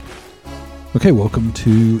Okay, welcome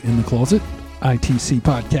to In the Closet, ITC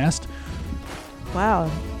podcast.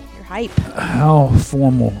 Wow, you're hype. How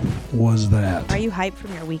formal was that? Are you hyped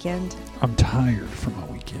from your weekend? I'm tired from my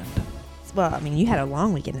weekend. Well, I mean, you had a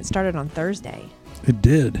long weekend. It started on Thursday. It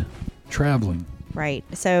did. Traveling. Right.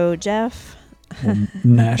 So, Jeff. Well,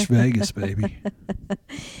 Nash Vegas, baby.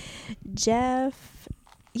 Jeff.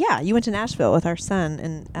 Yeah, you went to Nashville with our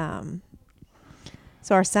son. And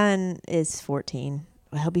so our son is 14.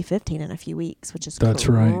 Well, he'll be 15 in a few weeks, which is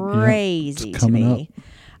crazy Yep. to me.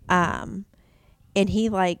 And he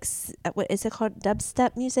likes, what is it called?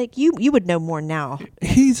 Dubstep music? You would know more now.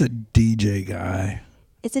 He's a DJ guy.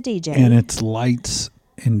 It's a DJ. And it's lights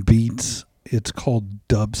and beats. It's called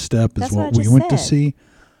dubstep is what we went to see.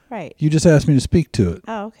 Right. You just asked me to speak to it.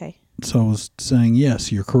 Oh, okay. So I was saying,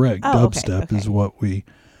 yes, you're correct. Oh, Dubstep is what we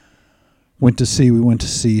went to see. We went to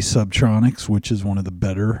see Subtronics, which is one of the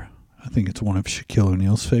better, I think it's one of Shaquille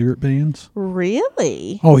O'Neal's favorite bands.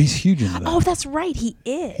 Really? Oh, he's huge into that. Oh, that's right. He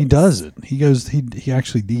is. He does it. He goes, he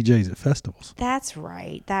actually DJs at festivals. That's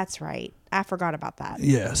right. I forgot about that.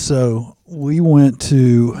 Yeah. So we went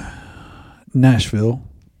to Nashville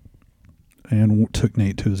and took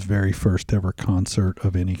Nate to his very first ever concert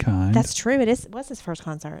of any kind. That's true. What's his first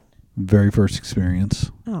concert? Very first experience.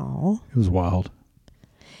 Oh. It was wild.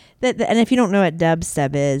 And if you don't know what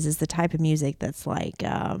dubstep is the type of music that's like,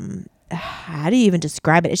 how do you even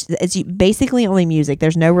describe it? It's basically only music.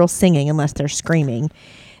 There's no real singing unless they're screaming.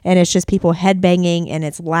 And it's just people headbanging, and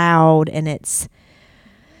it's loud, and it's,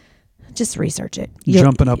 just research it.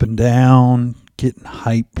 Jumping up and down, getting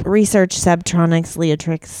hype. Research Subtronics,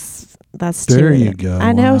 Leatrix. That's there you go.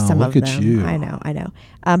 I know some look of at them. you. I know.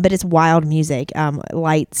 But it's wild music.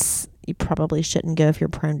 Lights, you probably shouldn't go if you're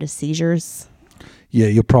prone to seizures. Yeah,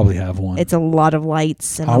 you'll probably have one. It's a lot of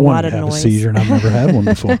lights and a lot of noise. I want to have a seizure, and I've never had one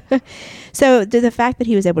before. So the fact that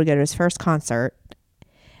he was able to go to his first concert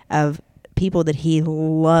of people that he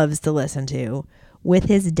loves to listen to with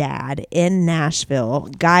his dad in Nashville,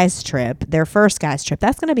 guys trip, their first guys trip,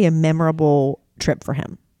 that's going to be a memorable trip for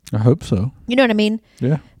him. I hope so. You know what I mean?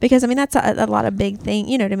 Yeah. Because, I mean, that's a lot of big thing.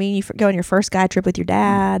 You know what I mean? You go on your first guy trip with your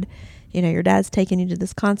dad. You know, your dad's taking you to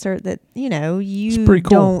this concert that, you know, you pretty cool.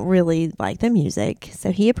 don't really like the music.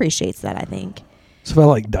 So he appreciates that, I think. So if I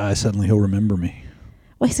like die suddenly, he'll remember me.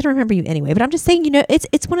 Well, he's going to remember you anyway. But I'm just saying, you know,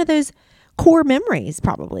 it's one of those core memories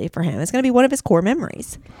probably for him. It's going to be one of his core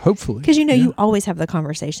memories. Hopefully. Because, you know, you always have the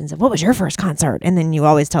conversations of what was your first concert? And then you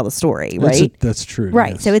always tell the story, right? That's true.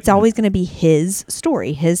 Right. Yes. So it's always going to be his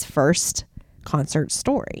story, his first concert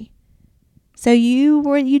story. So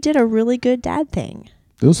you did a really good dad thing.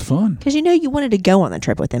 It was fun. Because, you know, you wanted to go on the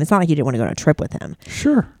trip with him. It's not like you didn't want to go on a trip with him.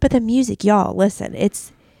 Sure. But the music, y'all, listen,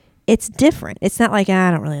 it's different. It's not like,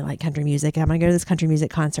 I don't really like country music. I'm going to go to this country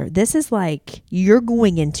music concert. This is like you're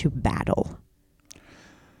going into battle.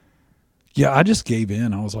 Yeah, I just gave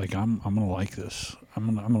in. I was like, I'm going to like this.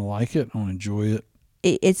 I'm going to like it. I'm going to enjoy it.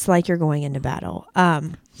 It's like you're going into battle. Let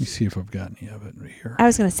me see if I've got any of it right here. I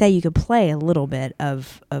was going to say you could play a little bit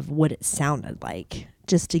of what it sounded like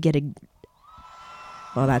just to get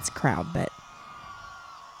well, that's crowd, but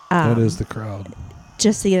that is the crowd.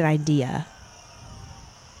 Just to get an idea.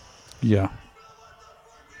 Yeah.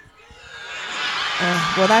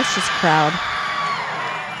 Well, that's just crowd.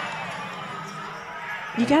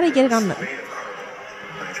 You got to get it on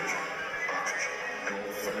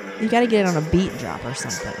a beat drop or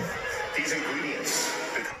something.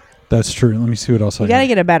 That's true. Let me see what else I got. You got to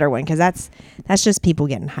get a better one because that's just people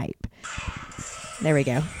getting hype. There we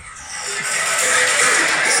go.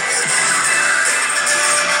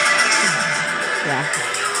 Yeah.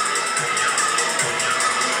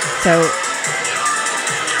 So,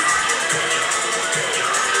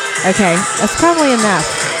 okay, that's probably enough.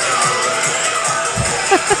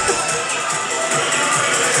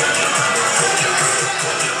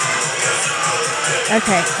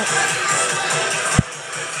 Okay.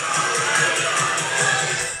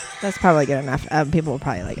 That's probably good enough. People will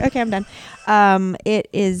probably like, okay, I'm done. It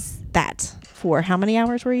is that. For how many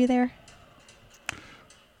hours were you there?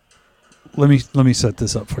 Let me set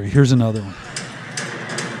this up for you. Here's another one.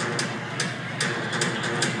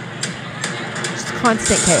 Just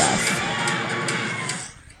constant chaos.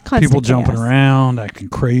 People jumping around, acting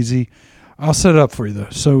crazy. I'll set it up for you though.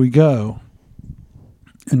 So we go,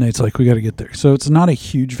 and Nate's like, we got to get there. So it's not a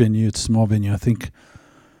huge venue. It's a small venue. I think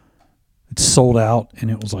it's sold out, and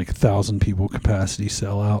it was like 1,000 people capacity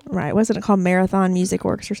sellout. Right. Wasn't it called Marathon Music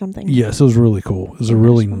Works or something? Yes, it was really cool. It was a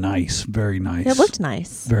really nice, very nice. It looked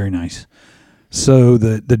nice. Very nice. So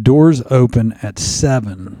the doors open at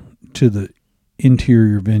 7 to the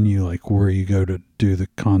interior venue, like where you go to do the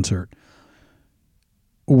concert.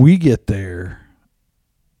 we get there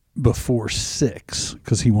before 6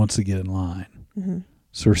 because he wants to get in line. Mm-hmm.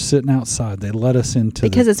 So we're sitting outside. They let us into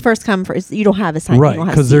because it's first come first. You don't have a sign, right?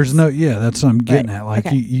 Because there's no that's what I'm getting at. Like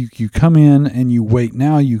okay. you come in and you wait.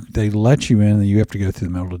 Now they let you in and you have to go through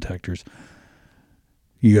the metal detectors.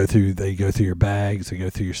 They go through your bags, they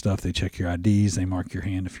go through your stuff, they check your IDs, they mark your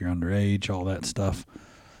hand if you're underage, all that stuff.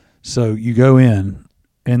 So you go in,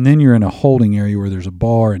 and then you're in a holding area where there's a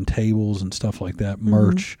bar and tables and stuff like that,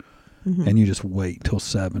 merch, and you just wait till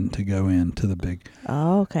 7 to go into the big.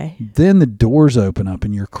 Oh, okay. Then the doors open up,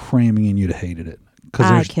 and you're cramming, and you'd have hated it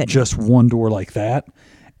because there's just one door like that,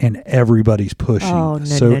 and everybody's pushing. Oh,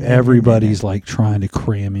 everybody's like trying to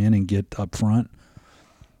cram in and get up front.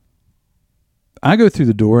 I go through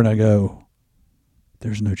the door and I go,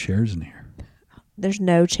 there's no chairs in here. There's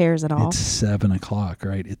no chairs at all. It's 7 o'clock,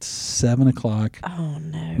 right? It's 7 o'clock. Oh,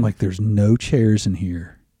 no. I'm like, there's no chairs in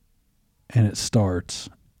here. And it starts,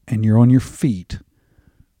 and you're on your feet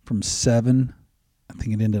from 7. I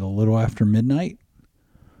think it ended a little after midnight.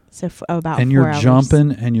 So about 4 hours. And you're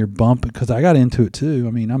jumping and you're bumping, because I got into it too. I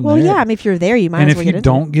mean, I'm there. Well, yeah, I mean, if you're there, you might as well get into it. And if you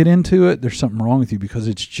don't get into it, there's something wrong with you because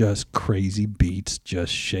it's just crazy beats,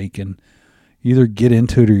 just shaking. You either get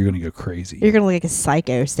into it or you're going to go crazy. You're going to look like a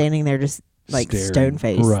psycho standing there just like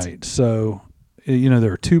stone-faced. Right. So,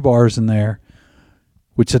 there are 2 bars in there,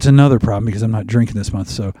 which that's another problem because I'm not drinking this month.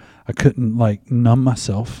 So I couldn't numb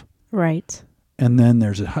myself. Right. And then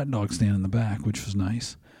there's a hot dog stand in the back, which was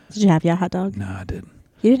nice. Did you have your hot dog? No, I didn't.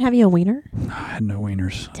 You didn't have your wiener? No, I had no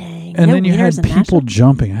wieners. Dang. And no then you had people Nashville?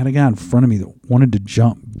 jumping. I had a guy in front of me that wanted to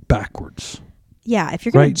jump backwards. Yeah, if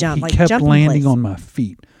you're going to jump, he kept jump landing on my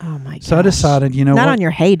feet. Oh my god! So I decided, not what? on your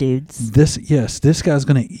hay dudes. This guy's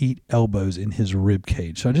going to eat elbows in his rib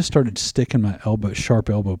cage. So I just started sticking my sharp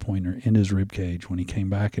elbow pointer in his rib cage when he came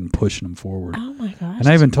back and pushing him forward. Oh my gosh! And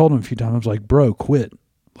I even told him a few times, I was like, "Bro, quit!"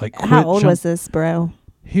 How old was this bro?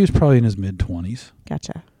 He was probably in his mid-20s.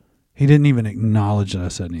 Gotcha. He didn't even acknowledge that I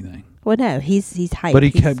said anything. Well, no, he's hyped. But he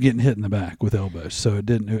kept getting hit in the back with elbows. So it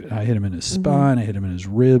didn't. I hit him in his spine. I hit him in his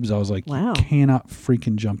ribs. I was like, wow. You cannot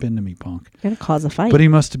freaking jump into me, punk. You're going to cause a fight. But he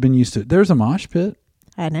must have been used to it. There's a mosh pit.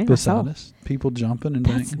 I know. Beside us. People jumping and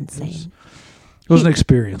That's dancing. insane. It was an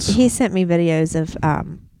experience. He sent me videos of,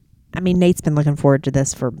 Nate's been looking forward to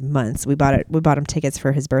this for months. We bought him tickets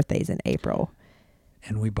for his birthdays in April.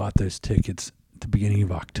 And we bought those tickets at the beginning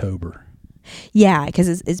of October. Yeah, because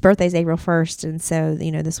his birthday's April 1st, and so,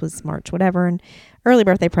 this was March, whatever, and early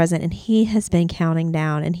birthday present, and he has been counting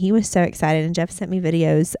down, and he was so excited, and Jeff sent me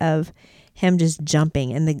videos of him just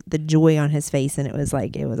jumping and the joy on his face, and it was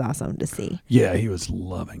awesome to see. Yeah, he was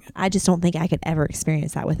loving it. I just don't think I could ever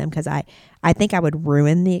experience that with him because I think I would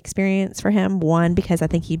ruin the experience for him. One, because I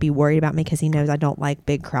think he'd be worried about me because he knows I don't like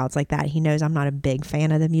big crowds like that. He knows I'm not a big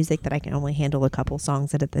fan of the music, that I can only handle a couple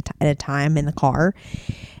songs at a time in the car.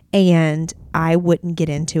 And I wouldn't get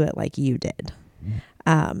into it like you did.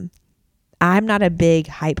 I'm not a big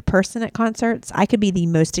hype person at concerts. I could be the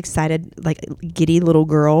most excited, giddy little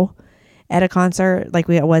girl at a concert like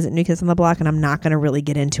we was at New Kids on the Block, and I'm not going to really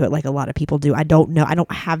get into it like a lot of people do. I don't know. I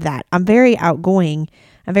don't have that. I'm very outgoing.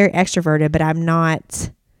 I'm very extroverted, but I'm not.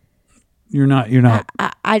 You're not.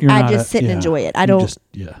 I just sit and enjoy it. I don't.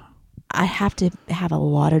 I have to have a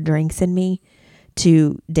lot of drinks in me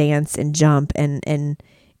to dance and jump and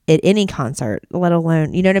at any concert, let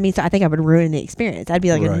alone, you know what I mean? So I think I would ruin the experience. I'd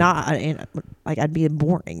be I'd be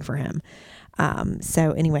boring for him.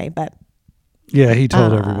 So anyway, but. Yeah, he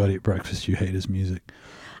told everybody at breakfast you hate his music.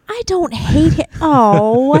 I don't hate it.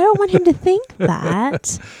 Oh, I don't want him to think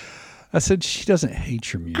that. I said, she doesn't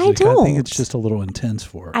hate your music. I don't. I think it's just a little intense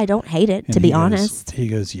for her. I don't hate it, to be honest. He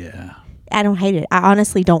goes, yeah. I don't hate it. I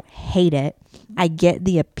honestly don't hate it. I get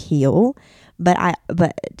the appeal, but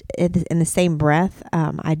in the same breath,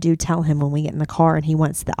 I do tell him when we get in the car and he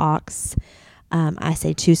wants the aux, I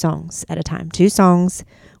say 2 songs at a time. 2 songs.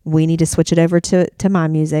 We need to switch it over to my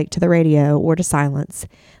music, to the radio, or to silence.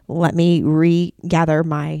 Let me regather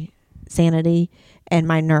my sanity and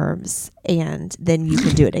my nerves, and then you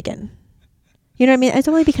can do it again. You know what I mean? It's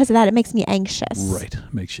only because of that. It makes me anxious. Right.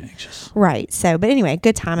 Makes you anxious. Right. So, but anyway,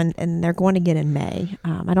 good time. And they're going again in May.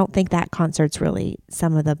 I don't think that concert's really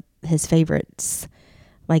some of his favorites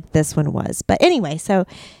like this one was. But anyway, so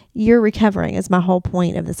you're recovering is my whole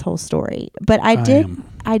point of this whole story. But I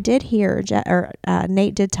did hear,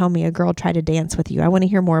 Nate did tell me a girl tried to dance with you. I want to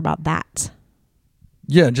hear more about that.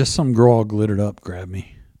 Yeah, just some girl all glittered up grabbed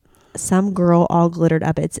me. Some girl all glittered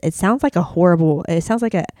up. It sounds like it sounds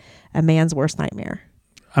like a man's worst nightmare.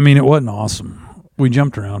 I mean, it wasn't awesome. We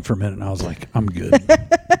jumped around for a minute and I was like, I'm good.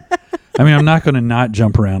 I mean, I'm not going to not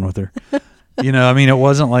jump around with her. I mean, it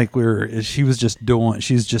wasn't like she was just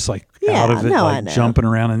like out of it, like jumping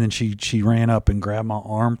around. And then she ran up and grabbed my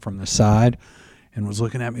arm from the side and was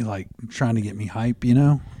looking at me like trying to get me hype,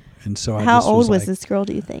 And so How old was this girl,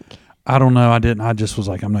 do you think? I don't know. I didn't. I just was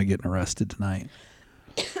like, I'm not getting arrested tonight.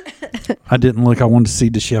 I didn't look. I wanted to see,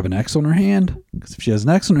 does she have an X on her hand? Because if she has an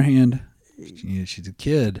X on her hand, she's a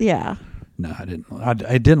kid. Yeah. No, I didn't.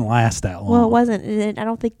 It didn't last that long. Well, it wasn't. I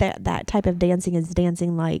don't think that type of dancing is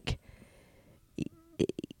dancing like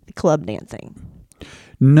club dancing.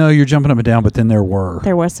 No, you're jumping up and down, but then there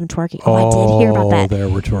was some twerking. Oh, I did hear about that. There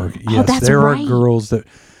were twerking. Oh, Yes, that's there right. are girls that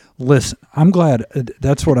listen. I'm glad.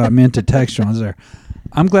 That's what I meant to text you. I was there.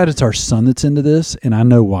 I'm glad it's our son that's into this, and I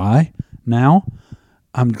know why now.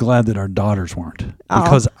 I'm glad that our daughters weren't,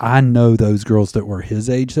 because I know those girls that were his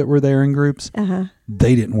age that were there in groups.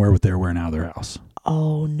 They didn't wear what they were wearing out of their house.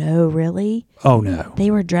 Oh no, really? Oh no,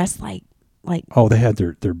 they were dressed like. Oh, they had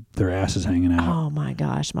their asses hanging out. Oh my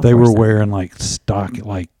gosh, they were wearing like fishnet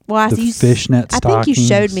stockings. I think you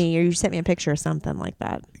showed me, or you sent me a picture of something like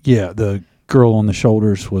that. Yeah, the girl on the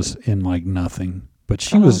shoulders was in like nothing. But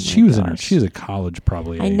she was a college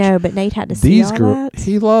probably age. I know, but Nate had to see all that.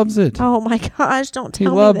 He loves it. Oh my gosh, don't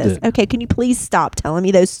tell me this. It. Okay, can you please stop telling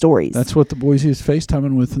me those stories? That's what the boys he was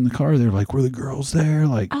FaceTiming with in the car. They're like, were the girls there?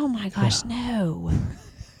 Like, oh my gosh, no.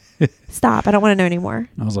 Stop. I don't want to know anymore.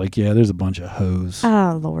 I was like, yeah, there's a bunch of hoes.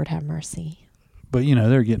 Oh, Lord have mercy. But,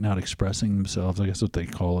 they're getting out expressing themselves. I guess what they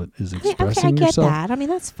call it is expressing yourself. yourself. I get that. I mean,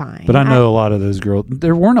 that's fine. But I know a lot of those girls.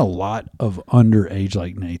 There weren't a lot of underage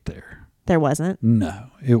like Nate there. There wasn't?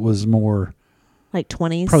 No. It was more... like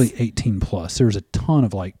 20s? Probably 18 plus. There was a ton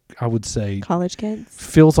of I would say... college kids?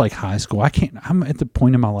 Feels like high school. I'm at the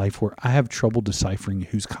point in my life where I have trouble deciphering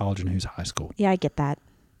who's college and who's high school. Yeah, I get that.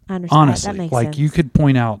 I understand. Honestly, that makes sense. you could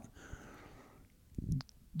point out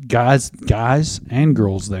guys and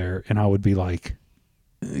girls there, and I would be like,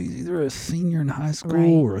 either a senior in high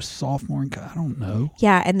school or a sophomore in I don't know.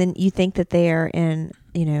 Yeah, and then you think that they're in,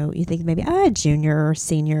 you think maybe a junior or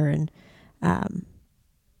senior in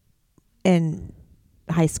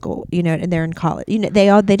high school, and they're in college.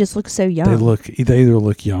 They just look so young. They either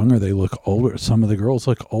look young or they look older. Some of the girls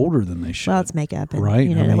look older than they should. Well, it's makeup, and, right?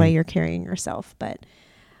 The way you're carrying yourself, but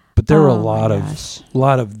there were a lot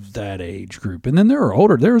of that age group, and then there were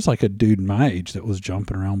older. There was like a dude my age that was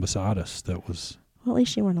jumping around beside us. That was. Well, at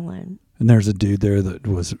least you weren't alone. And there's a dude there that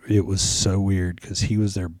it was so weird because he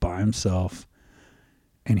was there by himself,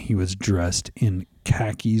 and he was dressed in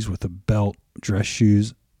khakis with a belt, dress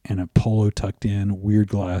shoes, and a polo tucked in, weird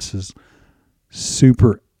glasses,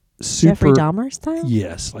 super Jeffrey Dahmer style?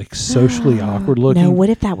 Yes, like socially awkward looking. No,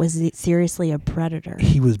 what if that was seriously a predator?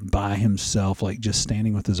 He was by himself, like just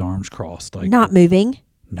standing with his arms crossed, like not moving.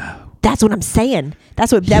 No, that's what I'm saying. That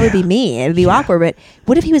would be me. It'd be awkward. But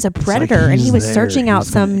what if he was a predator and he was searching out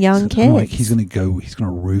some young kids? Like he's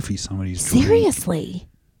gonna roofie somebody's. Seriously,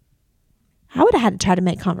 I would have had to try to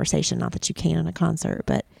make conversation. Not that you can in a concert,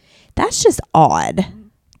 but that's just odd.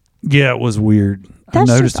 Yeah, it was weird. I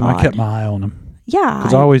noticed him. I kept my eye on him. Yeah,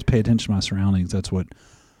 because I always pay attention to my surroundings. That's what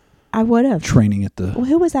I would have. Training at the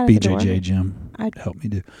who was that BJJ gym helped me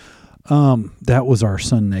do. That was our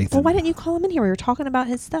son Nathan. Well, why didn't you call him in here? We were talking about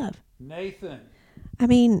his stuff. Nathan. I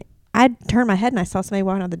mean, I turned my head and I saw somebody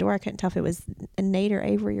walking out the door. I couldn't tell if it was Nate or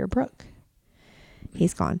Avery or Brooke.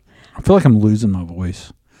 He's gone. I feel like I'm losing my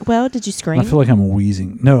voice. Well, did you scream? I feel like I'm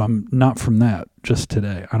wheezing. No, I'm not from that. Just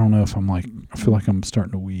today. I don't know if I feel like I'm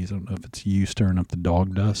starting to wheeze. I don't know if it's you stirring up the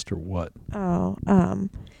dog dust or what. Oh,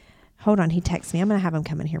 hold on. He texted me. I'm going to have him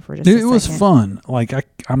come in here for just a second. It was fun. Like,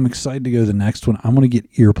 I'm excited to go to the next one. I'm going to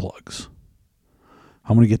get earplugs.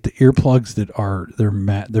 I'm going to get the earplugs that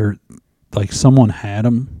they're like someone had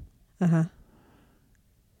them. Uh-huh.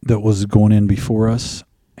 That was going in before us,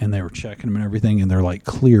 and they were checking them and everything, and they're like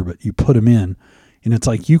clear, but you put them in, and it's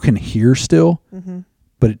like you can hear still,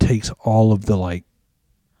 but it takes all of the like,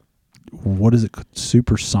 what is it?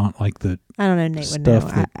 Supersonic, like the I don't know. Nate would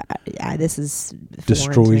know. This is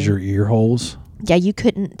destroys your ear holes. Yeah, you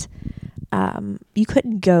couldn't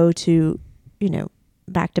go to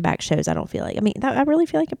back-to-back shows. I don't feel like. I mean, I really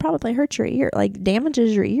feel like it probably hurts your ear, like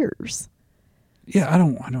damages your ears. Yeah,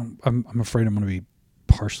 I'm afraid I'm going to be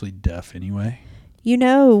partially deaf anyway.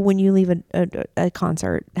 When you leave a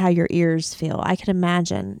concert, how your ears feel. I could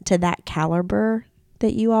imagine to that caliber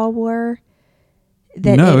that you all were.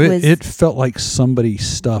 That it felt like somebody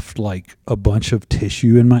stuffed like a bunch of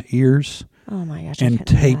tissue in my ears. Oh my gosh! And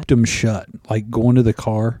taped them shut. Like going to the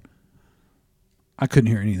car, I couldn't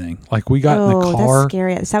hear anything. Like we got in the car. That's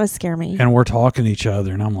scary. That would scare me. And we're talking to each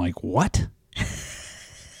other, and I'm like, "What?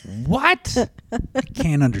 What? I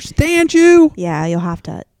can't understand you." Yeah, you'll have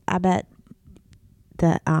to. I bet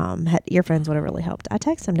the had earphones would have really helped. I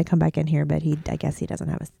texted him to come back in here, but I guess he doesn't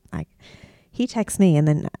have he texts me and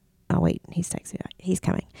then, oh wait, he's texting me back. He's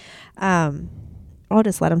coming. I'll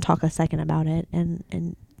just let him talk a second about it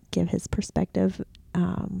and give his perspective.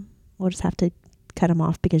 We'll just have to cut him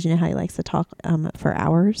off because you know how he likes to talk for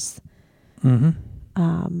hours. Mm-hmm.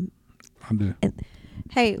 I do. And,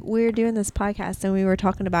 hey, we're doing this podcast and we were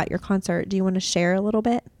talking about your concert. Do you want to share a little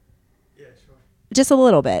bit? Yeah, sure. Just a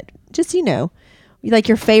little bit. Just, like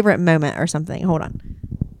your favorite moment or something. Hold on.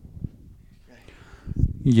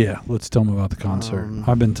 Yeah, let's tell them about the concert.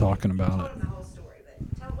 I've been talking about it. The whole story,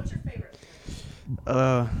 but tell them what's your favorite.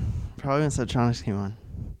 Probably when Subtronics came on.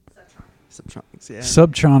 Subtronics, yeah.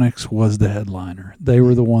 Subtronics was the headliner. They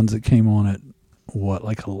were the ones that came on at,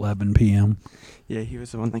 like 11 p.m.? Yeah, he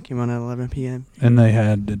was the one that came on at 11 p.m. And they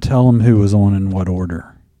had to tell them who was on in what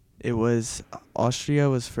order. It was Austria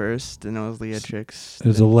was first, and it was Leatrix. It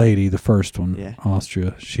was a lady, the first one, Yeah.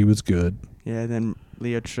 Austria. She was good. Yeah, then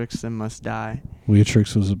Leatrix, then Must Die.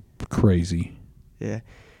 Leatrix was crazy. Yeah.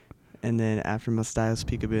 And then after Must Die was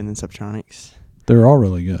Peekaboo and then Subtronics. They're all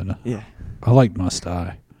really good. Yeah. I liked Must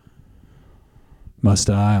Die. Must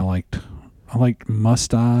Die, I liked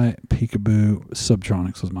Must Die, Peekaboo,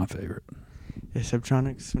 Subtronics was my favorite. Yeah,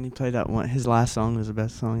 Subtronics, when he played that one, his last song was the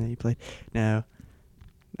best song that he played. No,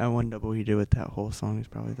 that one double he did with that whole song is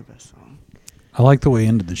probably the best song. I like the way he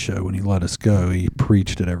ended the show when he let us go. He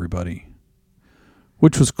preached at everybody,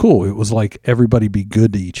 which was cool. It was like everybody be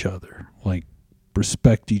good to each other, like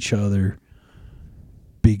respect each other,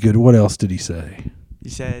 be good. What else did he say? He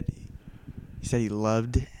said he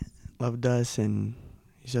loved us, and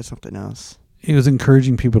he said something else. He was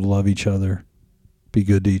encouraging people to love each other, be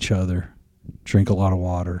good to each other, drink a lot of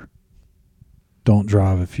water, don't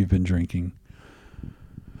drive if you've been drinking,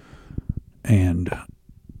 and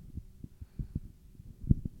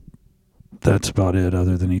that's about it,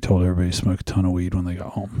 other than he told everybody to smoke a ton of weed when they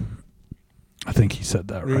got home. I think he said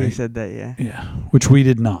that, right? He said that, yeah. Yeah, which we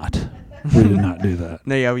did not. We did not do that.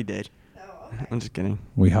 No, yeah, we did. I'm just kidding.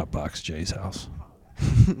 We hotboxed Jay's house.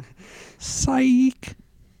 Psych.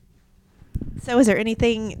 So is there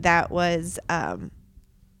anything that was that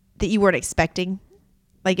you weren't expecting?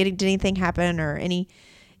 Like, did anything happen or any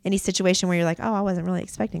situation where you're like, oh, I wasn't really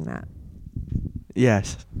expecting that?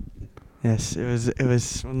 Yes. It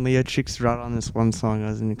was when Leatrix brought on this one song. I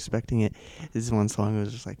wasn't expecting it. This one song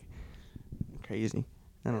was just like crazy.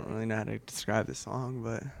 I don't really know how to describe the song,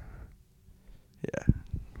 but yeah.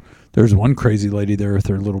 There's one crazy lady there with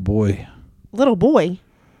her little boy. Little boy?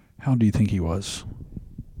 How do you think he was?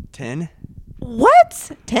 10?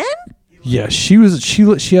 What? 10? Yeah, she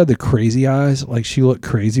had the crazy eyes. Like, she looked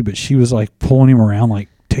crazy, but she was like pulling him around, like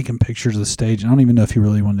taking pictures of the stage. I don't even know if he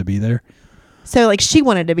really wanted to be there. So, like, she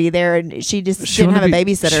wanted to be there, and she just didn't have a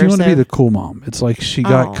babysitter. She wanted to be the cool mom. It's like she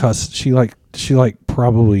got cussed. She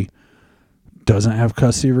probably doesn't have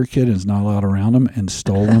custody of her kid and is not allowed around him, and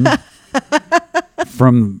stole him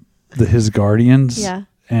from his guardians. Yeah.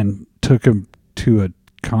 And took him to a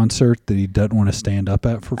concert that he doesn't want to stand up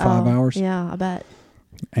at for 5 hours. Yeah, I bet.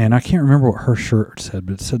 And I can't remember what her shirt said,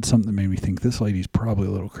 but it said something that made me think this lady's probably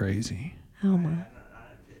a little crazy. Oh my.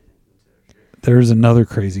 There's another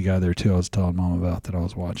crazy guy there too I was telling Mom about that I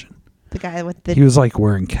was watching. The guy with the... He was like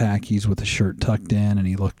wearing khakis with the shirt tucked in, and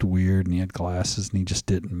he looked weird, and he had glasses, and he just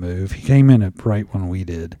didn't move. He came in right when we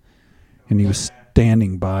did, and he was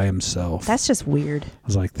standing by himself. That's just weird. I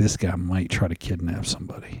was like, this guy might try to kidnap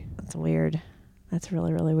somebody. That's weird. That's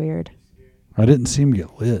really, really weird. I didn't see him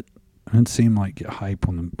get lit. I didn't see him like get hype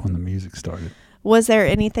when the music started. Was there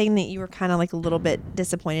anything that you were kind of like a little bit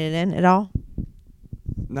disappointed in at all?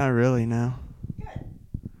 Not really, no. Good.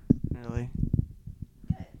 Really?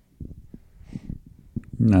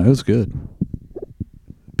 No, it was good.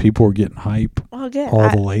 People were getting hype. Oh, good. All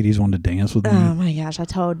the ladies wanted to dance with me. Oh my gosh, I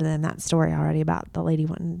told them that story already about the lady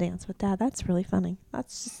wanting to dance with Dad. That's really funny.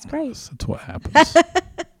 That's just great. That's what happens.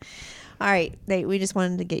 All right, we just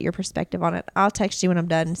wanted to get your perspective on it. I'll text you when I'm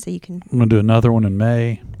done so you can... I'm going to do another one in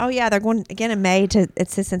May. Oh, yeah, they're going again in May to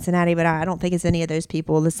Cincinnati, but I don't think it's any of those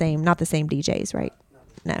people not the same DJs, right?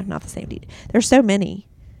 No, not the same DJ. There's so many.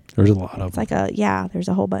 There's a lot of It's like there's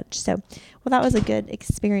a whole bunch. So, well, that was a good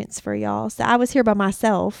experience for y'all. So I was here by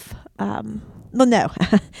myself. Well, no,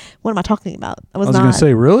 what am I talking about? I was going to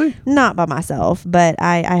say, really? Not by myself, but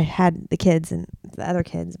I had the kids and the other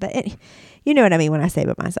kids, but you know what I mean when I say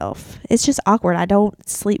by myself. It's just awkward. I don't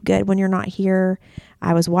sleep good when you're not here.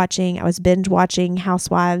 I was binge watching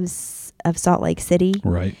Housewives of Salt Lake City.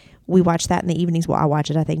 Right. We watch that in the evenings. Well, I watch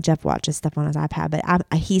it. I think Jeff watches stuff on his iPad,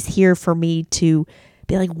 but he's here for me to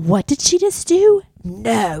be like, what did she just do?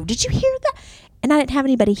 No. Did you hear that? And I didn't have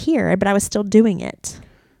anybody here, but I was still doing it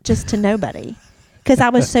just to nobody because I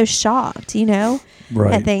was so shocked,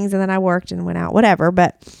 Right. at things. And then I worked and went out, whatever.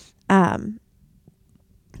 But I'm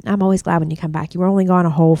always glad when you come back. You were only gone a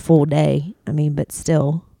whole full day. I mean, but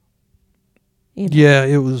still. Yeah,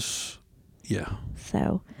 it was. Yeah.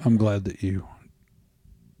 So I'm glad that you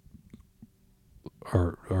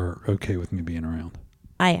are okay with me being around.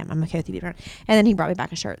 I am. I'm okay with you being around. And then he brought me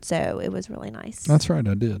back a shirt. So it was really nice. That's right.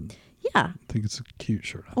 I did. Yeah. I think it's a cute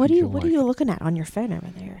shirt. What are you looking at on your phone over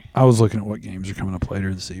there? I was looking at what games are coming up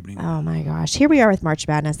later this evening. Oh my gosh. Here we are with March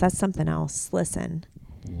Madness. That's something else. Listen,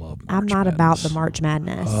 Love March I'm not Madness. about the March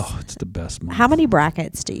Madness. Oh, it's the best month. How many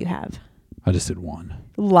brackets do you have? I just did one.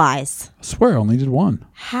 Lies. I swear I only did one.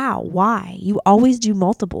 How? Why? You always do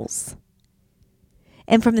multiples.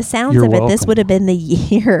 And from the sounds You're of it, this welcome. would have been the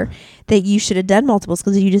year that you should have done multiples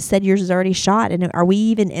because you just said yours is already shot. And are we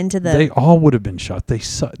even into the? They all would have been shot.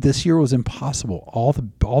 This year was impossible. All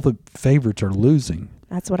the favorites are losing.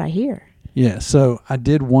 That's what I hear. Yeah, so I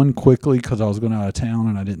did one quickly because I was going out of town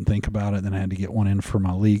and I didn't think about it. Then I had to get one in for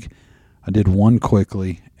my league. I did one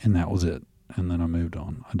quickly and that was it. And then I moved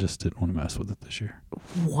on. I just didn't want to mess with it this year.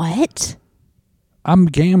 What? I'm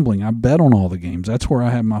gambling. I bet on all the games. That's where I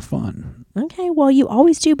have my fun. Okay, well, you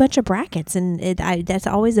always do a bunch of brackets, and that's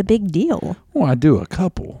always a big deal. Well, I do a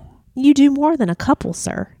couple. You do more than a couple,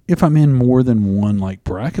 sir. If I'm in more than one like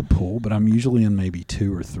bracket pool, but I'm usually in maybe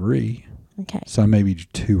 2 or 3. Okay. So I maybe do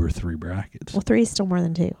 2 or 3 brackets. Well, 3 is still more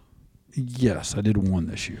than 2. Yes, I did one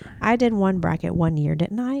this year. I did one bracket one year,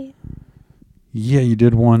 didn't I? Yeah, you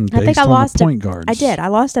did one I think based I on lost the point guards. I did. I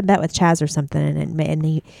lost a bet with Chaz or something,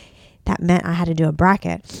 and that meant I had to do a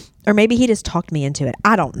bracket. Or maybe he just talked me into it.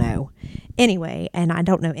 I don't know. Anyway, and I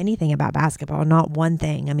don't know anything about basketball, not one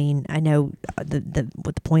thing. I mean, I know what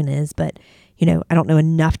the point is, but I don't know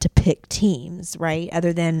enough to pick teams, right?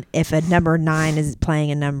 Other than if a number 9 is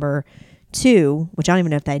playing a number 2, which I don't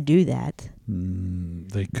even know if they do that.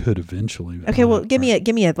 They could eventually. Okay, well, give me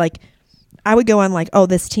a like. I would go on like, oh,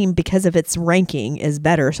 this team because of its ranking is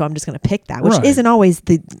better, so I'm just going to pick that, which Right. isn't always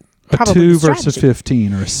the probably a 2 the strategy. versus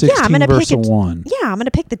 15 or a 16 versus a 1. Yeah, I'm going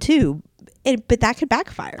to pick the 2, but that could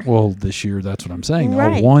backfire. Well, this year, that's what I'm saying.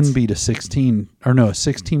 Right. A 1 beat a 16, or no, a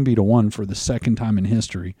 16 beat a 1 for the second time in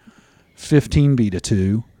history. 15 beat a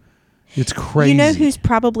 2. It's crazy. You know who's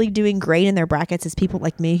probably doing great in their brackets is people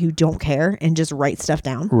like me who don't care and just write stuff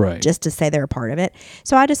down, Right. just to say they're a part of it.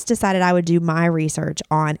 So I just decided I would do my research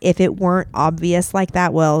on if it weren't obvious like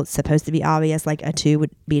that. Well, it's supposed to be obvious, like a 2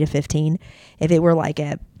 would beat a 15. If it were like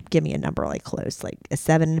give me a number like close, like a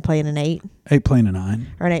 7 playing an 8, 8 playing a 9.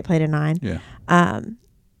 or an 8 playing a 9. Yeah.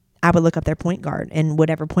 I would look up their point guard, and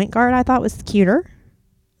whatever point guard I thought was cuter,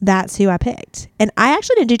 that's who I picked. And I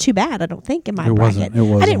actually didn't do too bad, I don't think, in my bracket. It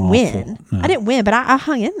wasn't I didn't awful. win. No. I didn't win, but I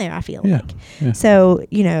hung in there, I feel Yeah. like. Yeah. So,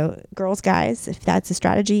 girls, guys, if that's a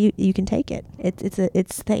strategy, you can take it. It's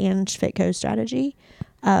the Ange Fitco strategy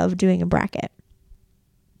of doing a bracket.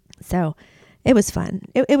 So it was fun.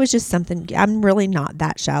 It was just something. I'm really not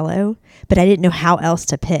that shallow, but I didn't know how else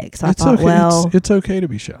to pick. So I thought, okay. well, It's okay to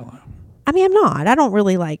be shallow. I mean, I'm not. I don't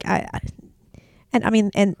really like. And I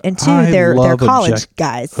mean, and 2, I they're love college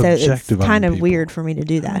guys, so it's objectivizing kind of people. weird for me to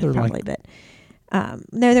do that, they're probably. But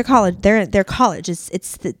no, they're college. They're college. It's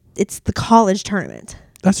the college tournament.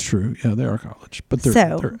 That's true. Yeah, they are college, but they're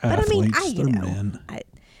But I mean, athletes.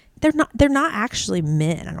 They're men. they're not actually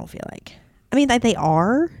men. I don't feel like. I mean, like they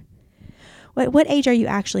are. What age are you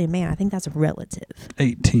actually a man? I think that's relative.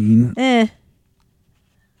 18.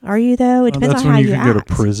 Are you though? It depends that's on when how you you can go to act.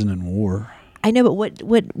 prison and war. I know, but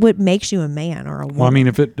what makes you a man or a woman? Well, I mean,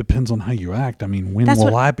 if it depends on how you act, I mean, when That's will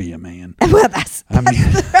what- I be a man? well, that's I mean,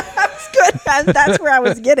 that's good. That's where I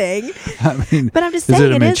was getting. I mean, But I'm just is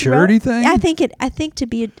saying, it a maturity thing? I think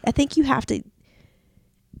you have to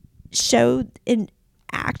show and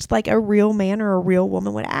act like a real man or a real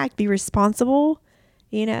woman would act. Be responsible.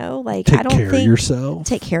 Like Take I don't care of think yourself.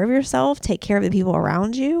 take care of yourself. Take care of the people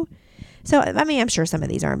around you. So I mean, I'm sure some of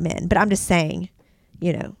these are men, but I'm just saying,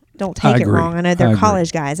 don't take it agree. wrong. I know I they're agree.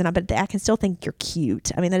 college guys, but I can still think you're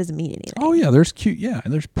cute. I mean, that doesn't mean anything. Oh yeah, there's cute. Yeah,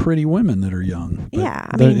 there's pretty women that are young. But Yeah,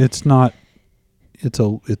 I mean- it's not. It's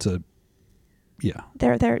a. Yeah,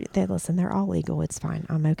 They listen. They're all legal. It's fine.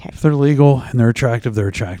 I'm okay. if they're legal and they're attractive, they're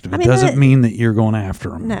attractive. I It mean, doesn't mean that you're going after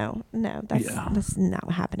them. No, that's Yeah. that's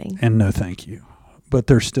not happening. And no, thank you. But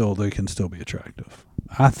they can still be attractive.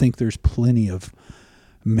 I think there's plenty of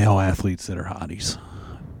male athletes that are hotties.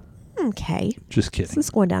 Okay. Just kidding. This is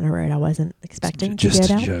going down a road I wasn't expecting Just to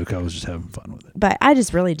go a down. joke. I was just having fun with it. But I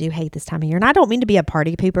just really do hate this time of year. And I don't mean to be a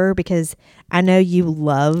party pooper because I know you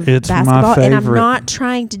love It's my basketball. And I'm favorite. not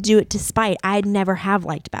trying to do it to spite. I never have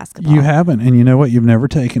liked basketball. You haven't, and you know what? You've never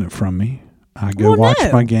taken it from me. I go watch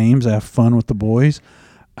my games, I have fun with the boys.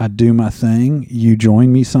 I do my thing. You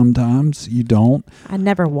join me sometimes. You don't. I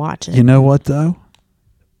never watch it. You know what though?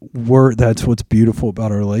 That's what's beautiful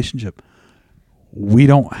about our relationship. We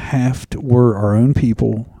don't have to. We're our own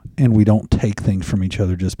people, and we don't take things from each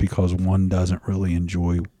other just because one doesn't really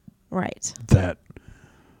enjoy Right. that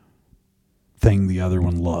thing the other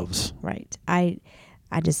one loves. Right. I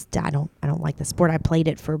don't like the sport. I played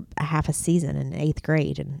it for a half a season in 8th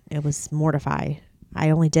grade, and it was mortifying.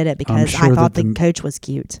 I only did it because sure I thought that the coach was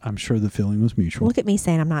cute. I'm sure the feeling was mutual. Look at me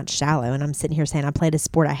saying I'm not shallow, and I'm sitting here saying I played a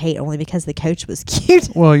sport I hate only because the coach was cute.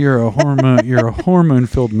 Well, you're a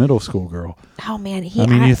hormone-filled middle school girl. Oh man,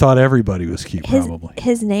 you thought everybody was cute, probably.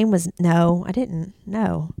 His name was I didn't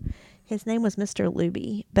know. His name was Mr.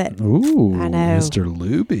 Luby, but Ooh, I know. Mr.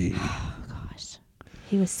 Luby. Oh gosh,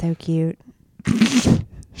 he was so cute.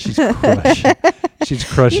 She's crushing. She's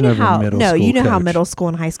crushing over middle school. No, you know how coach. middle school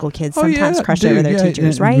and high school kids Oh, sometimes yeah, crush dude, over their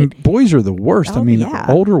teachers, and right? Boys are the worst. Oh, I mean, yeah.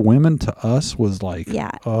 older women to us was like,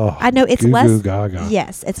 Yeah. oh, I know it's goo less. goo gaga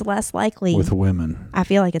Yes, it's less likely with women. I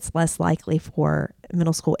feel like it's less likely for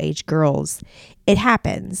middle school age girls. It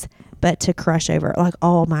happens, but to crush over, like,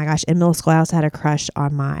 oh my gosh, in middle school I also had a crush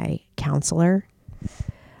on my counselor.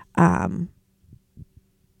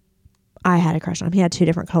 I had a crush on him. He had 2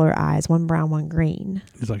 different color eyes, one brown, one green.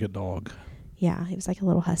 He's like a dog. Yeah, he was like a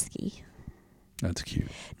little husky. That's cute.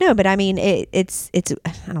 No, but I mean, it's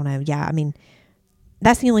I don't know. Yeah, I mean,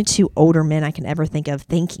 that's the only 2 older men I can ever think of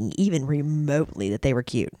thinking even remotely that they were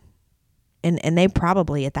cute. And they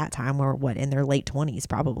probably at that time were in their late 20s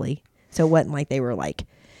probably. So it wasn't like they were like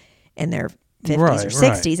in their 50s or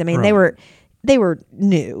 60s. I mean, they were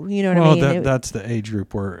new, you know what I mean? That's the age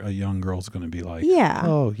group where a young girl's going to be like, yeah.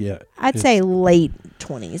 Oh, yeah. I'd say late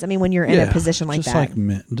 20s. I mean, when you're in a position like just that. Like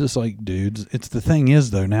men, just like dudes. It's the thing is,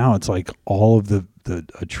 though, now it's like all of the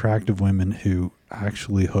attractive women who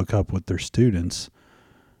actually hook up with their students.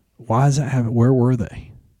 Why does that happen? Where were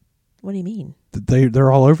they? What do you mean?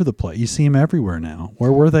 They're all over the place. You see them everywhere now.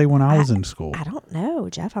 Where were they when I was in school? I don't know,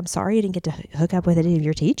 Jeff. I'm sorry you didn't get to hook up with any of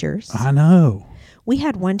your teachers. I know. We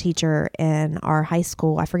had one teacher in our high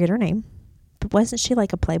school. I forget her name, but wasn't she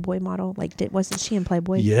like a Playboy model? Wasn't she in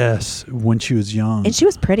Playboy? Yes, when she was young. And she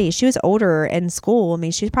was pretty. She was older in school. I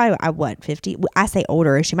mean, she was probably 50? I say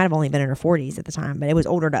older. She might have only been in her 40s at the time, but it was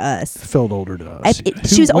older to us. Felt older to us.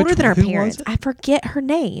 She was older than our parents. I forget her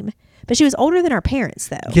name, but she was older than our parents,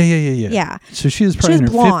 though. Yeah. Yeah. So she was probably in her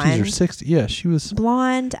blonde. 50s or 60s. Yeah, she was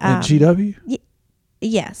Blonde. at GW.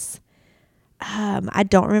 Yes. I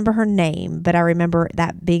don't remember her name, but I remember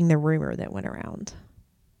that being the rumor that went around.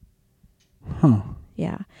 Huh.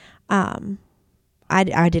 Yeah.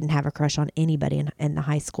 I didn't have a crush on anybody in the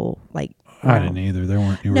high school. Like, I didn't either. There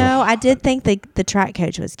weren't any No, I did think the track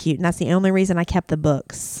coach was cute, and that's the only reason I kept the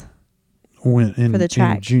books. for the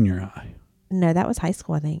track. in junior high. No, that was high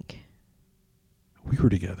school, I think. We were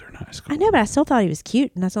together in high school. I know, but I still thought he was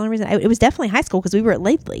cute, and that's the only reason. It was definitely high school because we were at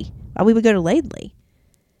Laidley. We would go to Laidley.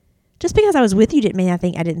 Just because I was with you didn't mean I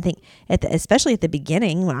didn't think especially at the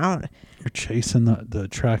beginning when You're chasing the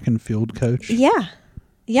track and field coach. Yeah,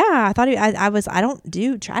 I thought I don't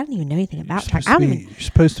even know anything about track. You're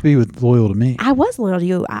supposed to be loyal to me. I was loyal to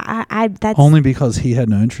you. That's only because he had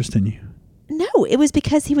no interest in you. No, it was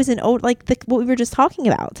because he was an old what we were just talking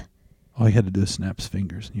about. All he had to do is snap his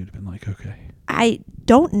fingers, and you'd have been like, okay. I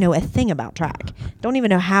don't know a thing about track. Don't even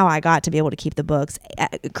know how I got to be able to keep the books.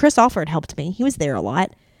 Chris Alford helped me. He was there a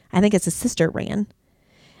lot. I think his sister ran.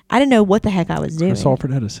 I didn't know what the heck I was doing. Chris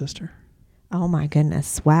Alford had a sister? Oh, my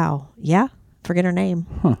goodness. Wow. Yeah. Forget her name.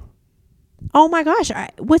 Huh. Oh, my gosh.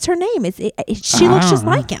 What's her name? She looks just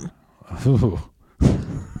like him. Ooh.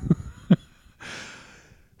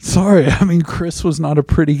 Sorry. I mean, Chris was not a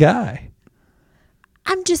pretty guy.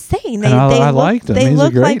 I'm just saying I liked him. They He's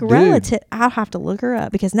look a great like dude. relative. I'll have to look her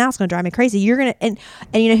up because now it's going to drive me crazy. You're gonna and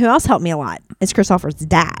you know who else helped me a lot? It's Chris Alford's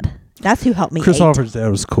dad. That's who helped me. Chris Alford's dad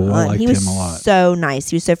was cool. I liked him a lot. So nice.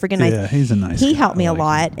 He was so freaking nice. Yeah, he's a nice He guy. helped me I a like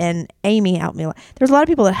lot, and Amy helped me a lot. There's a lot of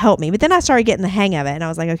people that helped me, but then I started getting the hang of it, and I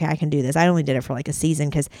was like, okay, I can do this. I only did it for like a season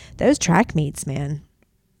because those track meets, man,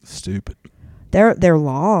 Stupid. they're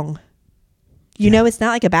long. You know, it's not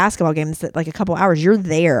like a basketball game. It's like a couple hours. You're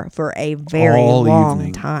there for a very All long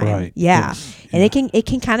evening. time. Right. Yeah. Yes. And it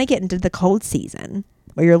can kind of get into the cold season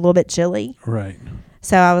where you're a little bit chilly. Right.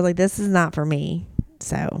 So I was like, this is not for me.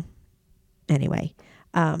 So anyway,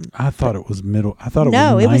 I thought it was middle. I thought it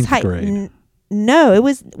No, was it was ninth high. grade. No, it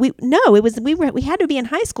was we had to be in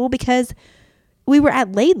high school because we were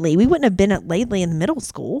at Laidley. We wouldn't have been at Laidley in middle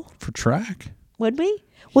school, For track? would we?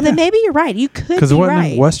 Well, then maybe you're right. You could be Because it wasn't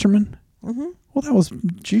right. in Westerman? Mm-hmm. Well, that was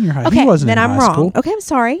junior high. Okay, He wasn't then in I'm high wrong. school. Okay, I'm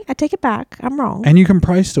sorry. I take it back. I'm wrong. And you can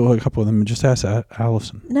probably still hook up with him. Just ask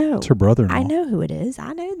Allison. No. It's her brother-in-law. I know who it is.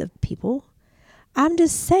 I know the people. I'm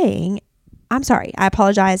just saying, I'm sorry. I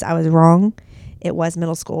apologize. I was wrong. It was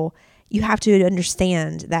middle school. You have to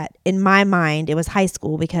understand that in my mind, it was high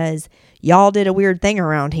school because y'all did a weird thing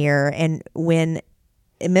around here. And when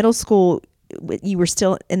in middle school, you were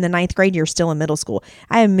still in the ninth grade, you're still in middle school.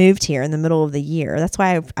 I moved here in the middle of the year. That's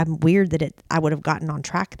why I'm weird that I would have gotten on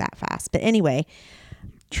track that fast. But anyway.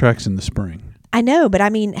 Track's in the spring. I know, but I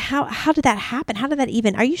mean, how did that happen? How did that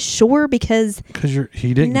even? Are you sure? Because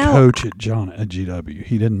he didn't coach at GW.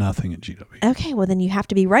 He did nothing at GW. Okay, well then you have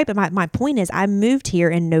to be right. But my point is, I moved here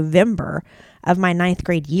in November of my ninth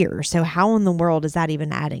grade year. So how in the world is that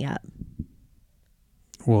even adding up?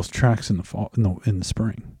 Well, track's in the fall, in the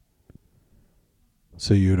spring.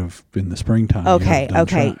 So you'd have in the springtime. Okay,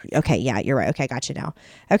 track. yeah, you're right. Okay, got you now.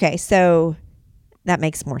 Okay, so that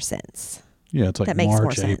makes more sense. Yeah, it's like That makes more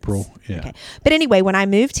March, sense. April. Yeah. Okay. But anyway, when I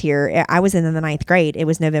moved here, I was in the ninth grade. It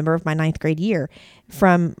was November of my ninth grade year.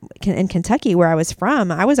 In Kentucky, where I was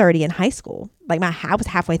from, I was already in high school. Like I was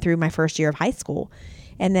halfway through my first year of high school.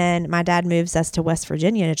 And then my dad moves us to West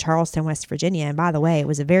Virginia, to Charleston, West Virginia. And by the way, it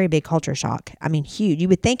was a very big culture shock. I mean, huge. You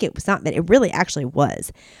would think it was not, but it really actually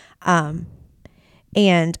was.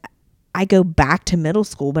 And I go back to middle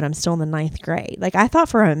school, but I'm still in the ninth grade. Like I thought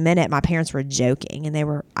for a minute my parents were joking, and they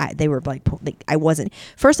were like I wasn't.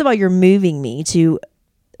 First of all, you're moving me to,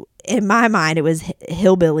 in my mind, it was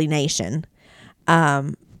hillbilly nation.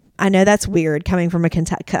 I know that's weird coming from a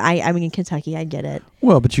Kentucky. I mean, in Kentucky, I get it.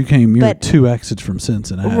 Well, but you were 2 exits from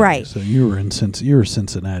Cincinnati, right? So you're a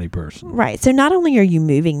Cincinnati person, right? So not only are you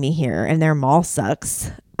moving me here, and their mall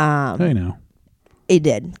sucks. I know it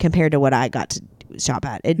did compared to what I got to shop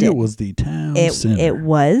at. It did. It was the town center. It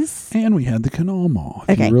was. And we had the Canal Mall.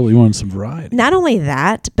 If Okay. you really wanted some variety. Not only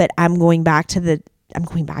that, but I'm going back to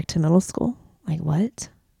middle school. Like what?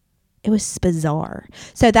 It was bizarre.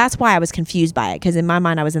 So that's why I was confused by it. Because in my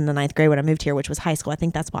mind, I was in the ninth grade when I moved here, which was high school. I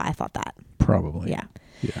think that's why I thought that. Probably. Yeah.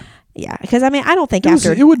 Yeah. Yeah. Because I mean, I don't think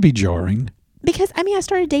It would be jarring. Because I mean, I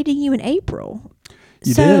started dating you in April.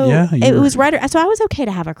 You did, yeah. It was right. So I was okay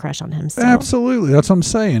to have a crush on him still. Absolutely. That's what I'm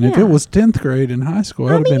saying. If Yeah. it was 10th grade in high school,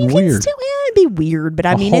 that would have been weird. It'd be weird, but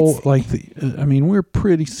I mean, we're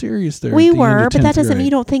pretty serious there. We at the end were, of but that 10th doesn't mean grade. you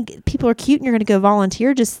don't think people are cute and you're going to go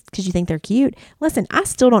volunteer just because you think they're cute. Listen, I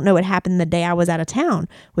still don't know what happened the day I was out of town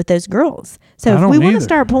with those girls. So I if don't we want to either.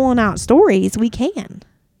 start pulling out stories, we can.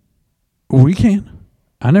 We can.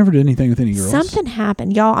 I never did anything with any girls. Something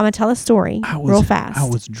happened. Y'all, I'm going to tell a story real fast. I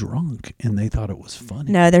was drunk and they thought it was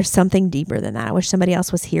funny. No, there's something deeper than that. I wish somebody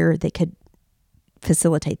else was here that could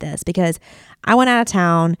facilitate this because I went out of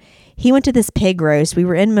town. He went to this pig roast. We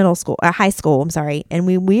were in high school, I'm sorry. And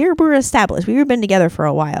we were established. We were been together for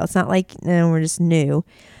a while. It's not like we're just new.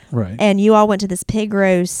 Right. And you all went to this pig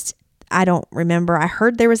roast. I don't remember. I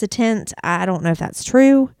heard there was a tent. I don't know if that's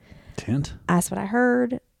true. Tent? That's what I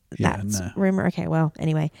heard. Yeah, That's no. rumor. Okay, well,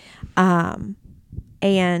 anyway.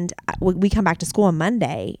 And we come back to school on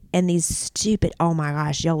Monday, and these stupid, oh my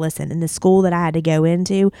gosh, y'all listen, in the school that I had to go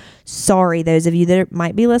into, sorry, those of you that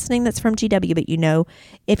might be listening that's from GW, but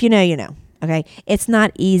if you know, you know, okay? It's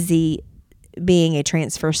not easy being a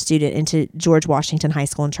transfer student into George Washington High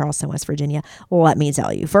School in Charleston, West Virginia. Let me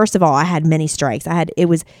tell you. First of all, I had many strikes. It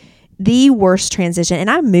was the worst transition, and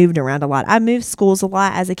I moved around a lot. I moved schools a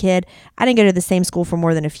lot as a kid. I didn't go to the same school for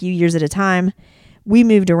more than a few years at a time. We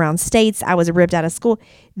moved around states. I was ripped out of school.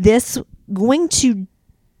 Going to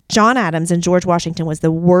John Adams and George Washington was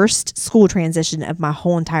the worst school transition of my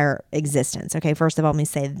whole entire existence. Okay, first of all, let me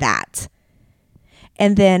say that.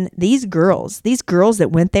 And then these girls that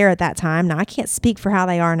went there at that time, now I can't speak for how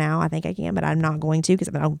they are now. I think I can, but I'm not going to because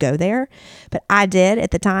I don't go there. But I did at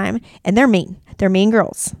the time, and they're mean. They're mean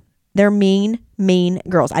girls. They're mean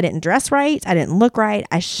girls. I didn't dress right. I didn't look right.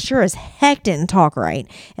 I sure as heck didn't talk right.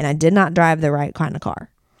 And I did not drive the right kind of car.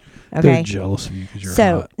 Okay. They're jealous of you because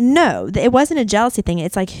you're hot. No, it wasn't a jealousy thing.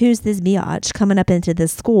 It's like, who's this biatch coming up into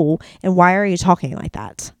this school and why are you talking like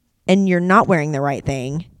that? And you're not wearing the right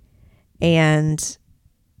thing. And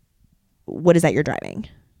what is that you're driving?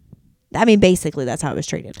 I mean, basically that's how it was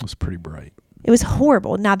treated. It was pretty bright. It was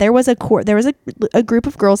horrible. Now there was a group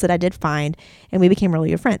of girls that I did find, and we became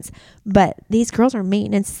really good friends. But these girls are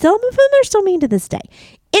mean, and some of them are still mean to this day.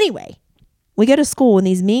 Anyway, we go to school, and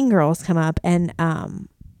these mean girls come up, and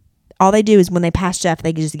all they do is when they pass Jeff,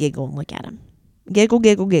 they just giggle and look at him. Giggle,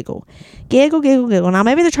 giggle, giggle. Giggle, giggle, giggle. Now,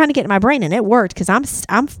 maybe they're trying to get in my brain, and it worked because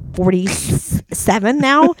I'm 47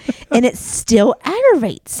 now, and it still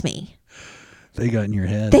aggravates me. They got in your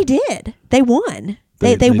head. They did. They won.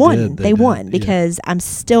 They won. They won because I'm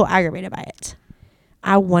still aggravated by it.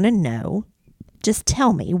 I want to know. Just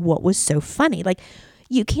tell me what was so funny. Like,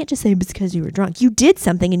 you can't just say it's because you were drunk. You did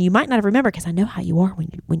something, and you might not have remembered because I know how you are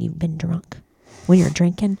when you've been drunk. When you're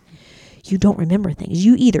drinking, you don't remember things.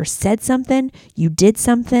 You either said something, you did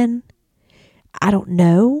something. I don't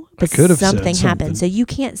know, but something happened. So you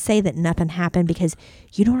can't say that nothing happened because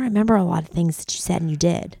you don't remember a lot of things that you said and you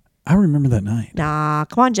did. I remember that night. Nah,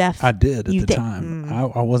 come on, Jeff. I did at the time.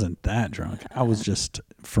 I wasn't that drunk. I was just,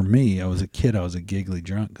 for me, I was a kid. I was a giggly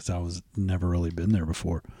drunk because I was never really been there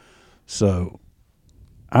before. So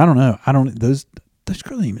I don't know. Those girls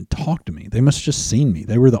didn't even talk to me. They must have just seen me.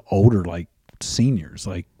 They were the older, like, seniors,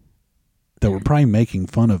 like, that were probably making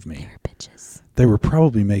fun of me. They were bitches. They were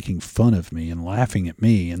probably making fun of me and laughing at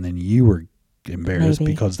me, and then you were embarrassed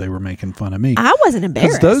Maybe. because they were making fun of me. I wasn't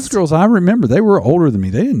embarrassed. Those girls, I remember, they were older than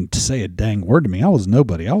me. They didn't say a dang word to me. I was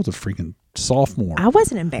nobody. I was a freaking sophomore. I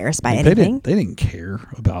wasn't embarrassed by anything. They didn't care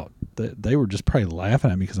about that. They were just probably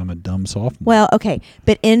laughing at me because I'm a dumb sophomore. Well, okay,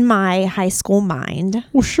 but in my high school mind,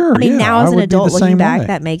 well, sure. I mean, now as an adult looking back, way.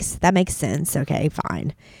 that makes sense. Okay,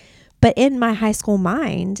 fine. But in my high school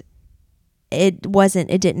mind, it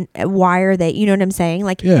didn't, why are they, you know what I'm saying?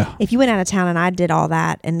 Like, yeah. If you went out of town and I did all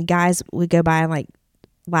that and guys would go by and like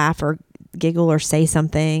laugh or giggle or say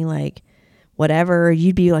something like whatever,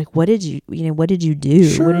 you'd be like, what did you do?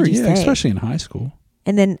 Sure, what did you say? Especially in high school.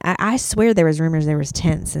 And then I swear there was rumors there was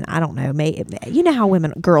tents, and I don't know. You know how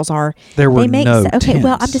girls are. There were no okay, tents.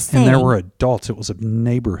 well, I'm just saying. And there were adults. It was a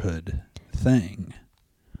neighborhood thing.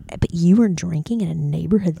 But you were drinking in a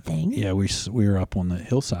neighborhood thing? Yeah, we were up on the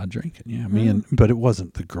hillside drinking. Yeah, but it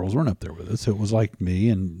wasn't, the girls weren't up there with us. It was like me,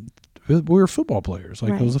 and we were football players.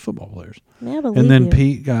 Like, it was the football players. Yeah, I believe and then you.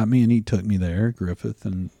 Pete got me, and he took me there, Griffith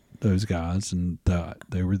and those guys, and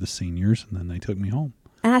they were the seniors, and then they took me home.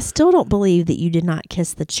 And I still don't believe that you did not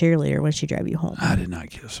kiss the cheerleader when she drove you home. I did not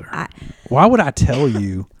kiss her. Why would I tell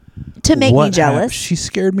you? To make me jealous. Happened? She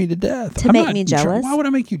scared me to death. To make me jealous. Why would I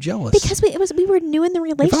make you jealous? Because we were new in the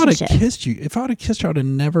relationship. If I would have kissed her,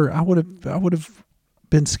 I would have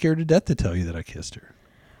been scared to death to tell you that I kissed her.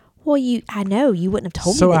 Well, I know you wouldn't have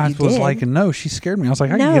told me that you did. So I was like, no, she scared me. I was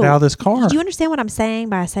like, I can get out of this car. Do you understand what I'm saying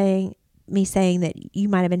by saying that you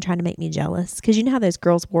might have been trying to make me jealous? Because you know how those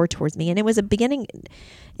girls were towards me, and it was a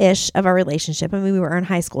beginning-ish of our relationship. I mean, we were in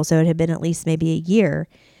high school, so it had been at least maybe a year.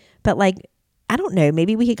 But like, I don't know,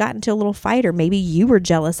 maybe we had gotten into a little fight, or maybe you were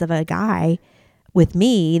jealous of a guy with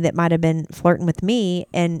me that might have been flirting with me,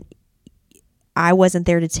 and I wasn't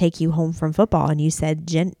there to take you home from football, and you said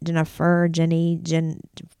Jennifer, Jenny,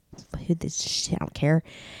 who this shit, I don't care.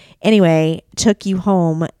 Anyway, took you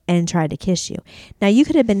home and tried to kiss you. Now, you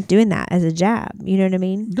could have been doing that as a jab. You know what I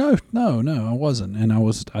mean? No, I wasn't, and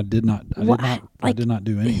I did not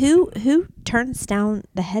do anything. Who turns down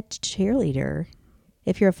the head cheerleader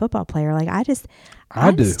if you're a football player? Like, I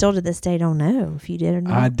do. Still to this day don't know if you did or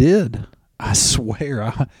not. I did. I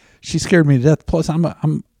swear. She scared me to death. Plus,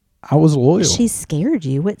 I was loyal. She scared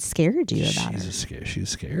you. What scared you about her? She was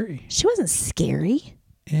scary. She wasn't scary.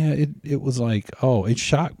 Yeah, it was like, it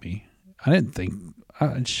shocked me. I didn't think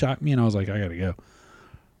it shocked me, and I was like, I gotta go.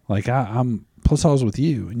 Like, plus I was with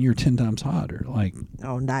you, and you're 10 times hotter. Like,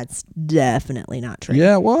 oh, that's definitely not true.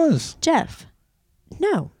 Yeah, it was. Jeff,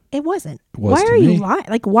 no, it wasn't. It was. Why are you lying?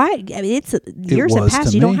 Like, why? I mean, it's years have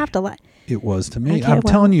passed. You don't have to lie. It was to me. Okay, I'm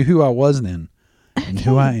telling you who I was then, and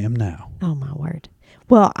who I am now. Oh my word.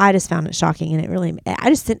 Well, I just found it shocking, and I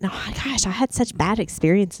just didn't know. Gosh, I had such bad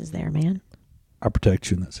experiences there, man. I protect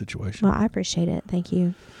you in that situation. Well, I appreciate it. Thank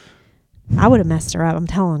you. I would have messed her up. I'm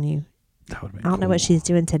telling you. That would have been I don't know what she's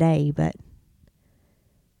doing today, but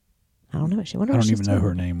I don't know what she. I don't even know who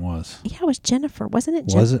her name was. Yeah, it was Jennifer, wasn't it?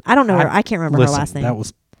 Was it? I don't know her. I can't remember her last name. That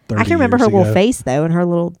was 30 I can remember her years little ago. face though, and her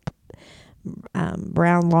little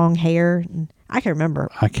brown long hair. And I can remember.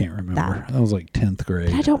 I can't remember. That was like 10th grade.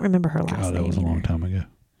 But I don't remember her last name. That was a long time ago.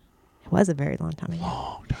 It was a very long time ago.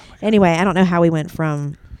 Long time ago. Anyway, I don't know how we went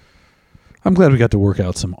from. I'm glad we got to work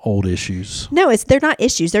out some old issues. No, they're not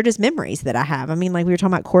issues. They're just memories that I have. I mean, like we were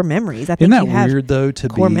talking about core memories. I think Isn't that you have weird though?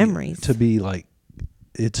 core memories. To be like,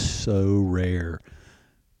 it's so rare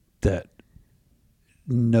that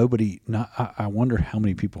nobody. I wonder how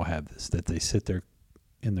many people have this, that they sit there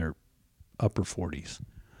in their upper 40s,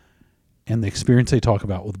 and the experience they talk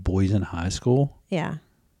about with boys in high school. Yeah.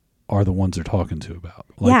 are the ones they're talking to about.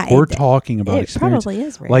 Yeah, We're talking about it experience. probably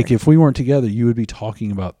is rare. Like if we weren't together, you would be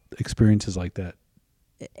talking about experiences like that,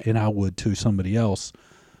 and I would to somebody else,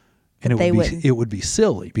 and it would be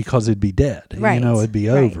silly because it'd be dead. Right. It'd be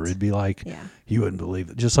over. Right. It'd be like Yeah. you wouldn't believe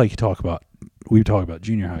it. Just like we talk about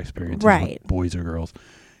junior high experiences, Right. with boys or girls.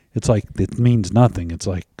 It's like it means nothing. It's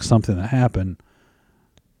like something that happened,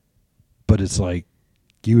 but it's like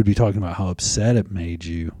you would be talking about how upset it made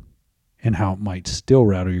you, and how it might still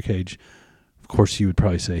rattle your cage. Of course, you would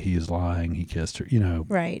probably say he is lying. He kissed her.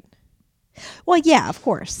 Right. Well, yeah, of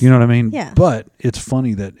course. You know what I mean? Yeah. But it's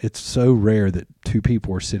funny that it's so rare that two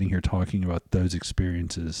people are sitting here talking about those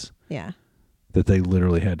experiences Yeah. that they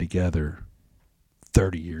literally had together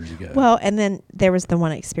 30 years ago. Well, and then there was the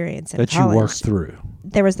one experience in that college. you worked through.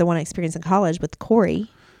 There was the one experience in college with Corey.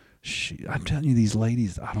 I'm telling you, these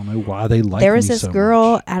ladies, I don't know why they like There was me this so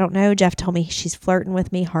girl, much. I don't know, Jeff told me she's flirting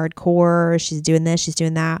with me hardcore. She's doing this, she's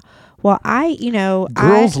doing that. Well, I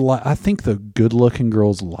think the good-looking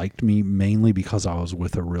girls liked me mainly because I was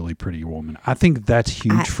with a really pretty woman. I think that's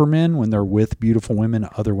huge for men when they're with beautiful women.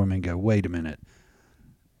 Other women go, wait a minute,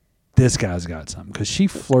 this guy's got something, because she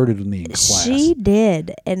flirted with me in class. She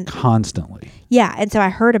did, and constantly. Yeah, and so I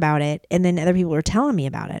heard about it, and then other people were telling me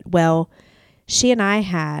about it. Well, she and I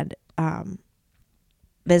had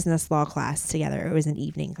business law class together. It was an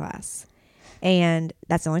evening class. And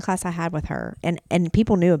that's the only class I had with her. And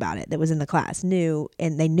people knew about it that was in the class, and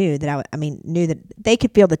they knew that knew that they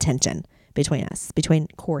could feel the tension between us, between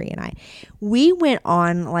Corey and I. We went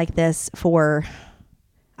on like this for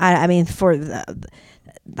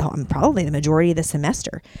probably the majority of the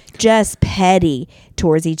semester, just petty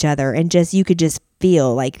towards each other. And you could just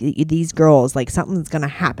feel like these girls, like something's going to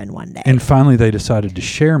happen one day. And finally they decided to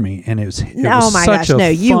share me, and it was such a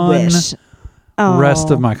fun you wish. Rest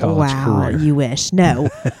of my college career. You wish. No.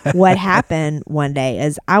 What happened one day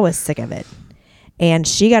is I was sick of it. And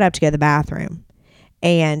she got up to go to the bathroom.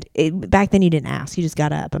 And back then you didn't ask. You just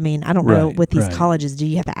got up. I mean, I don't know with these colleges, do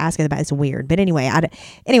you have to ask at the bathroom? It's weird. But anyway,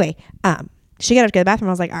 she got up to go to the bathroom.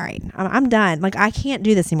 I was like, all right, I'm done. Like, I can't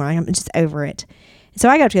do this anymore. I'm just over it. So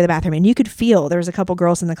I got up to go to the bathroom, and you could feel there was a couple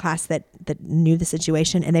girls in the class that knew the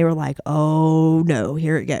situation, and they were like, oh no,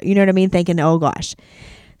 here it goes. You know what I mean? Thinking, oh gosh.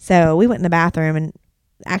 So we went in the bathroom, and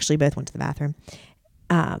actually both went to the bathroom.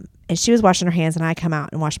 And she was washing her hands, and I come out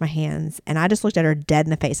and wash my hands, and I just looked at her dead in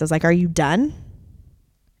the face. I was like, are you done?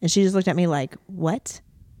 And she just looked at me like, what?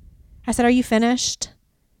 I said, are you finished?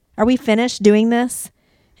 Are we finished doing this?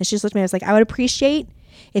 And she just looked at me. I was like, I would appreciate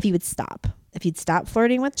if you would stop. If you'd stop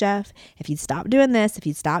flirting with Jeff, if you'd stop doing this, if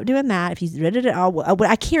you'd stop doing that, if you did it all.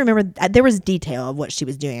 I can't remember. There was detail of what she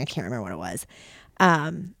was doing. I can't remember what it was.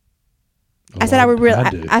 I said,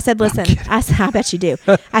 I said, listen, I bet you do.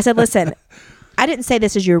 I said, listen, I didn't say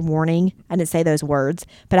this as your warning. I didn't say those words,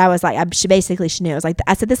 but I was like, she knew. I was like,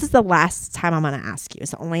 I said, this is the last time I'm going to ask you.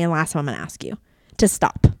 It's the only and last time I'm going to ask you to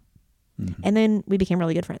stop. Mm-hmm. And then we became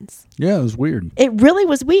really good friends. Yeah, it was weird. It really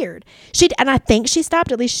was weird. And I think she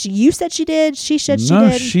stopped. At least you said she did. She said she did.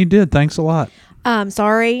 No, she did. Thanks a lot.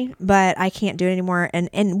 Sorry, but I can't do it anymore.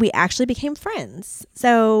 And we actually became friends.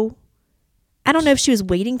 So I don't know if she was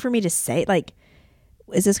waiting for me to say, like,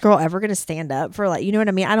 is this girl ever going to stand up for, like, you know what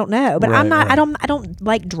I mean? I don't know, but I'm not. Right. I don't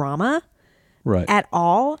like drama, right, at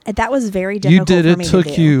all. And that was very difficult. You did. It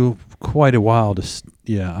took you quite a while to.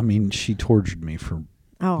 Yeah, I mean, she tortured me for.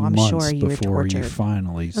 Oh, I'm sure you were tortured. Before you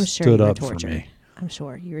finally stood up for me. I'm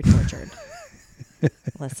sure you were tortured.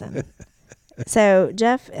 Listen. So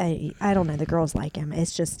Jeff, I don't know. The girls like him.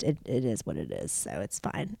 It's just it is what it is. So it's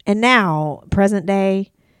fine. And now, present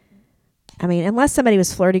day. I mean, unless somebody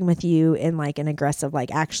was flirting with you in like an aggressive,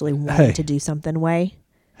 like actually wanting to do something way.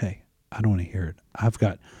 Hey, I don't want to hear it. I've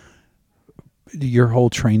got your whole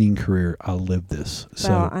training career. I lived this.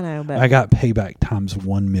 So I know, but I got payback times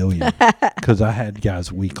 1 million because I had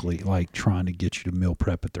guys weekly like trying to get you to meal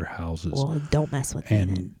prep at their houses. Well, don't mess with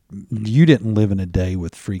and you didn't live in a day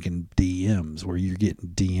with freaking DMs where you're getting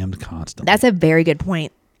DM'd constantly. That's a very good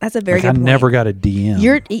point. That's a very good point. I never got a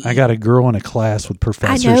DM. I got a girl in a class with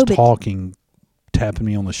professors talking, tapping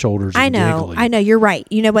me on the shoulders and giggling. I know. You're right.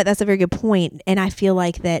 You know what? That's a very good point. And I feel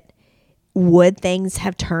like that would things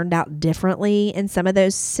have turned out differently in some of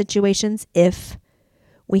those situations if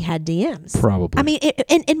we had DMs? Probably. I mean,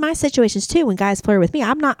 in my situations too, when guys flirt with me,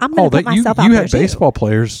 I'm going to put myself out there. You had baseball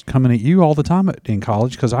players coming at you all the time in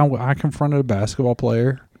college because I confronted a basketball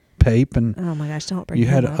player. Pape and oh my gosh, don't bring you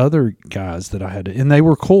had up. Other guys that I had to, and they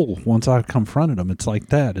were cool once I confronted them. It's like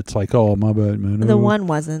that. It's like, oh, my bad, man. The one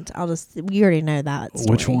wasn't. You already know that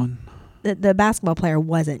story. Which one? The basketball player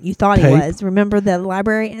wasn't. You thought Pape? He was. Remember the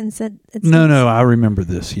library incident? No, I remember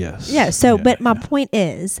this. Yes. Yeah. So, but my point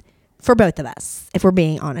is, for both of us, if we're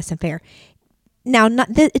being honest and fair. Now,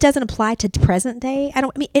 it doesn't apply to present day.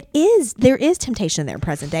 There is temptation there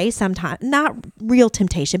present day sometimes, not real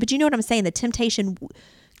temptation, but you know what I'm saying? The temptation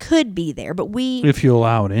could be there, but if you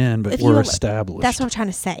allow it in, but we're established. That's what I'm trying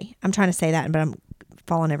to say. I'm trying to say that, but I'm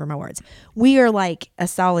falling over my words. We are like a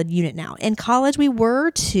solid unit now. In college, we were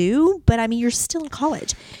too, but I mean, you're still in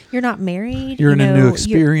college. You're not married. You're in a new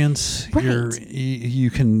experience. Right. You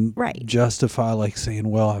can justify like saying,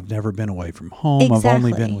 well, I've never been away from home. Exactly. I've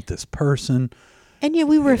only been with this person. And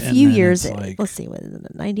we were a few years. Let's see, what is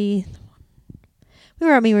it? 90. We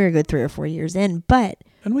were a good 3 or 4 years in,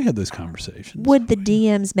 and we had those conversations. Would the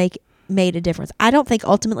DMs made a difference? I don't think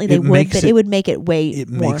ultimately they would, but it would make it way. It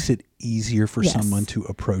more. makes it easier for someone to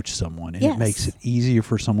approach someone, and it makes it easier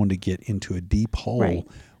for someone to get into a deep hole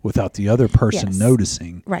without the other person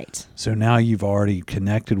noticing. Right. So now you've already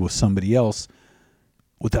connected with somebody else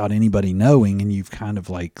without anybody knowing, and you've kind of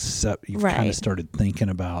kind of started thinking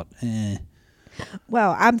about.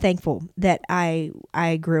 Well, I'm thankful that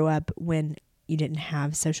I grew up when you didn't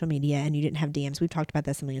have social media and you didn't have DMs. We've talked about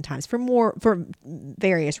this a million times for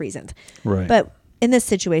various reasons. Right. But in this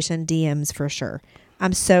situation, DMs for sure.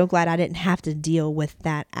 I'm so glad I didn't have to deal with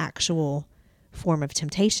that actual form of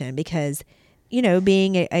temptation because,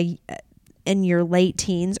 being in your late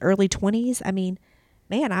teens, early 20s, I mean,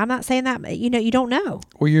 man, I'm not saying that, you don't know.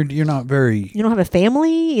 Well, you're not very... You don't have a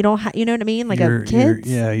family. You don't you know what I mean? Like kids.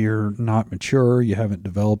 You're not mature. You haven't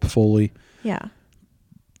developed fully. Yeah.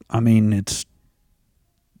 I mean,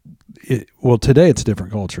 today it's a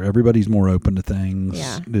different culture. Everybody's more open to things.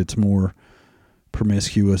 Yeah. It's more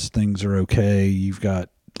promiscuous. Things are okay. You've got,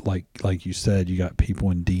 like you said, you got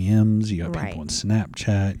people in DMs. You got people in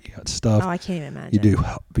Snapchat. You got stuff. Oh, I can't even imagine.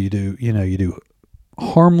 You do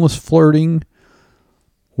harmless flirting,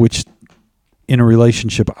 which in a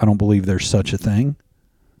relationship, I don't believe there's such a thing.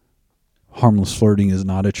 Harmless flirting is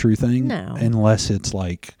not a true thing. No. Unless it's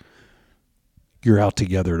like you're out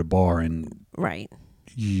together at a bar and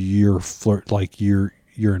you're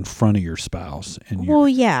you're in front of your spouse and you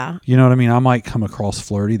know what I mean? I might come across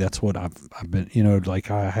flirty. That's what I've been,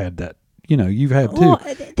 I had that, you've had too.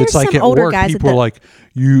 It's like at work, people are like,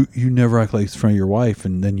 you never act like it's in front of your wife,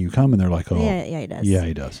 and then you come and they're like, oh yeah, he does. Yeah,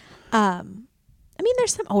 he does. I mean,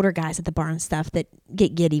 there's some older guys at the bar and stuff that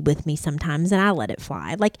get giddy with me sometimes, and I let it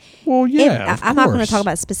fly. Like, well, yeah, I'm not going to talk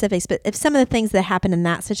about specifics, but if some of the things that happened in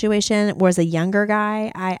that situation was a younger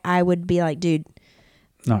guy, I would be like, dude,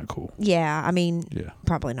 not cool. Yeah, I mean,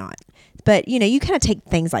 probably not. But you kind of take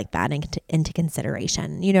things like that into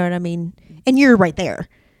consideration. You know what I mean? And you're right there,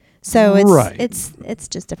 so it's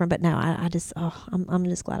just different. But no, I'm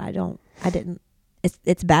just glad I didn't.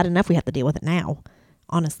 It's bad enough we have to deal with it now.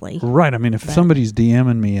 Honestly. Right. I mean, if somebody's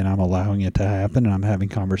DMing me and I'm allowing it to happen and I'm having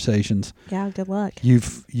conversations. Yeah, good luck.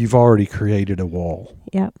 You've already created a wall.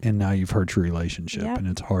 Yep. And now you've hurt your relationship and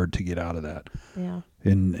it's hard to get out of that. Yeah.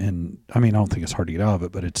 And I mean, I don't think it's hard to get out of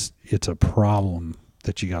it, but it's a problem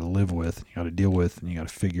that you got to live with, you got to deal with, and you got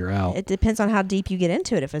to figure out. It depends on how deep you get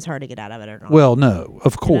into it if it's hard to get out of it or not. Well, no,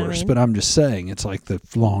 of course, you know what I mean? But I'm just saying it's like the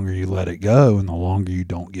longer you let it go and the longer you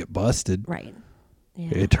don't get busted. Right.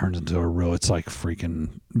 Yeah. It turns into it's like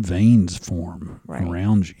freaking veins form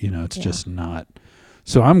around you. It's just not.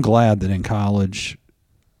 So I'm glad that in college,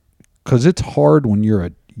 because it's hard when you're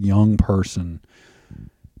a young person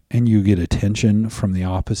and you get attention from the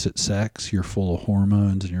opposite sex. You're full of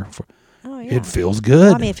hormones and it feels good.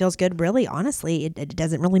 Well, I mean, it feels good. Really, honestly, it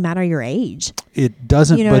doesn't really matter your age. It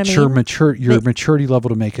doesn't, but your maturity level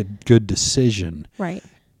to make a good decision. Right.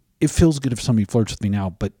 It feels good if somebody flirts with me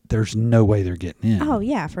now, but there's no way they're getting in. Oh,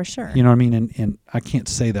 yeah, for sure. You know what I mean? And I can't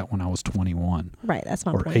say that when I was 21. Right, that's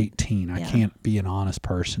my point. Or 18. Yeah. I can't be an honest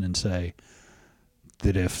person and say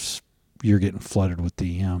that if you're getting flooded with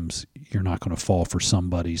DMs, you're not going to fall for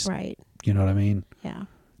somebody's. Right. You know what I mean? Yeah.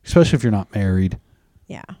 Especially if you're not married.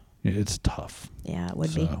 Yeah. It's tough. Yeah, it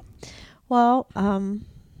would be. Well, I'm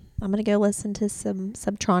going to go listen to some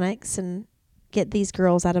Subtronics and get these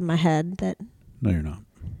girls out of my head that... No, you're not.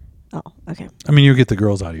 Oh, okay. I mean, you'll get the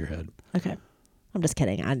girls out of your head. Okay. I'm just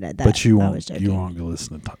kidding. I know that. But you won't go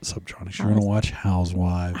listen to Subtronics. You're going to watch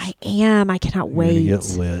Housewives. I am. I cannot wait. You're going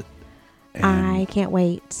to get lit. I can't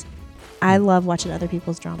wait. I love watching other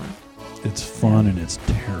people's drama. It's fun and it's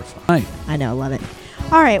terrifying. I know. I love it.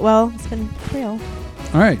 All right. Well, it's been real.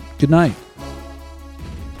 All right. Good night.